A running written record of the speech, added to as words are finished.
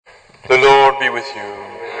Lord be with you.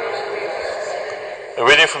 A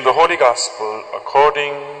reading from the Holy Gospel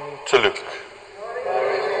according to Luke.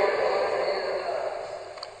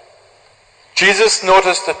 Jesus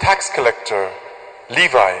noticed a tax collector,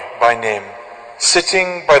 Levi by name,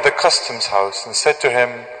 sitting by the customs house and said to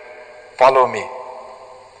him, "Follow me."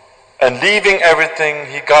 And leaving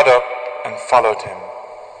everything, he got up and followed him.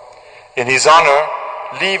 In his honor,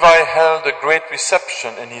 Levi held a great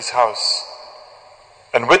reception in his house.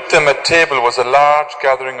 And with them at table was a large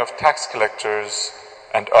gathering of tax collectors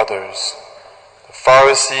and others. The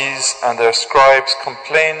Pharisees and their scribes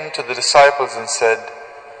complained to the disciples and said,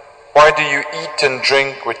 "Why do you eat and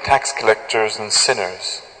drink with tax collectors and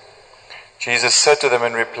sinners?" Jesus said to them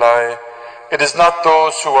in reply, "It is not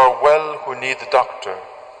those who are well who need the doctor,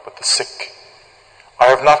 but the sick. I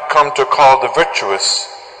have not come to call the virtuous,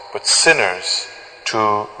 but sinners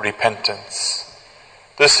to repentance."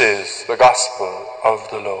 This is the gospel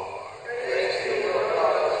of the Lord.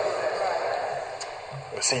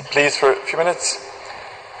 Seat, please, for a few minutes.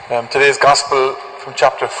 Today's gospel from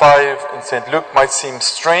chapter 5 in St. Luke might seem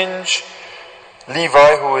strange.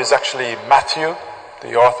 Levi, who is actually Matthew,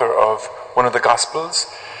 the author of one of the gospels,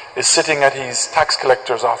 is sitting at his tax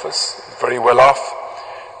collector's office, very well off,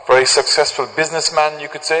 very successful businessman, you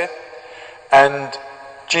could say. And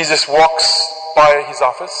Jesus walks by his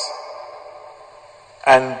office,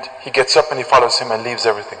 and he gets up and he follows him and leaves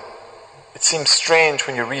everything. It seems strange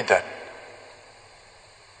when you read that.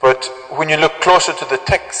 But when you look closer to the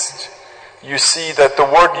text, you see that the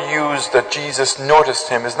word used that Jesus noticed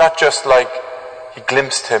him is not just like he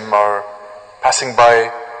glimpsed him or passing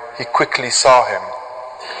by, he quickly saw him.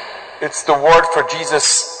 It's the word for Jesus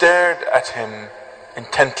stared at him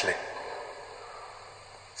intently.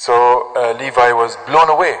 So Levi was blown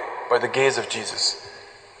away by the gaze of Jesus.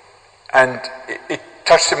 And it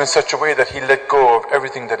touched him in such a way that he let go of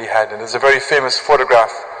everything that he had. And there's a very famous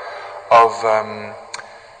photograph of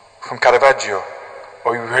from Caravaggio,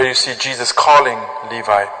 where you see Jesus calling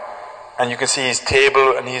Levi. And you can see his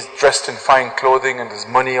table, and he's dressed in fine clothing, and there's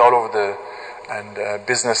money all over and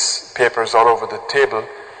business papers all over the table.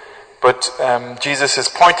 But Jesus is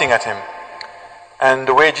pointing at him. And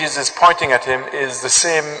the way Jesus is pointing at him is the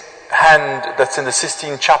same hand that's in the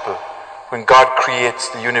Sistine Chapel when God creates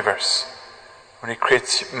the universe, when he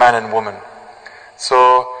creates man and woman.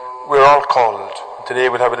 So we're all called. Today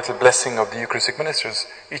we'll have a little blessing of the Eucharistic ministers.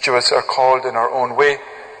 Each of us are called in our own way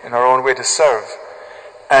to serve.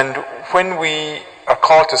 And when we are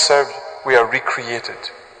called to serve, we are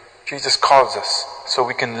recreated. Jesus calls us so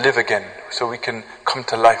we can live again, so we can come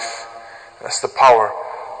to life. That's the power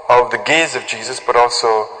of the gaze of Jesus, but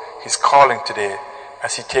also his calling today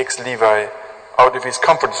as he takes Levi out of his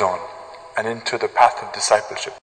comfort zone and into the path of discipleship.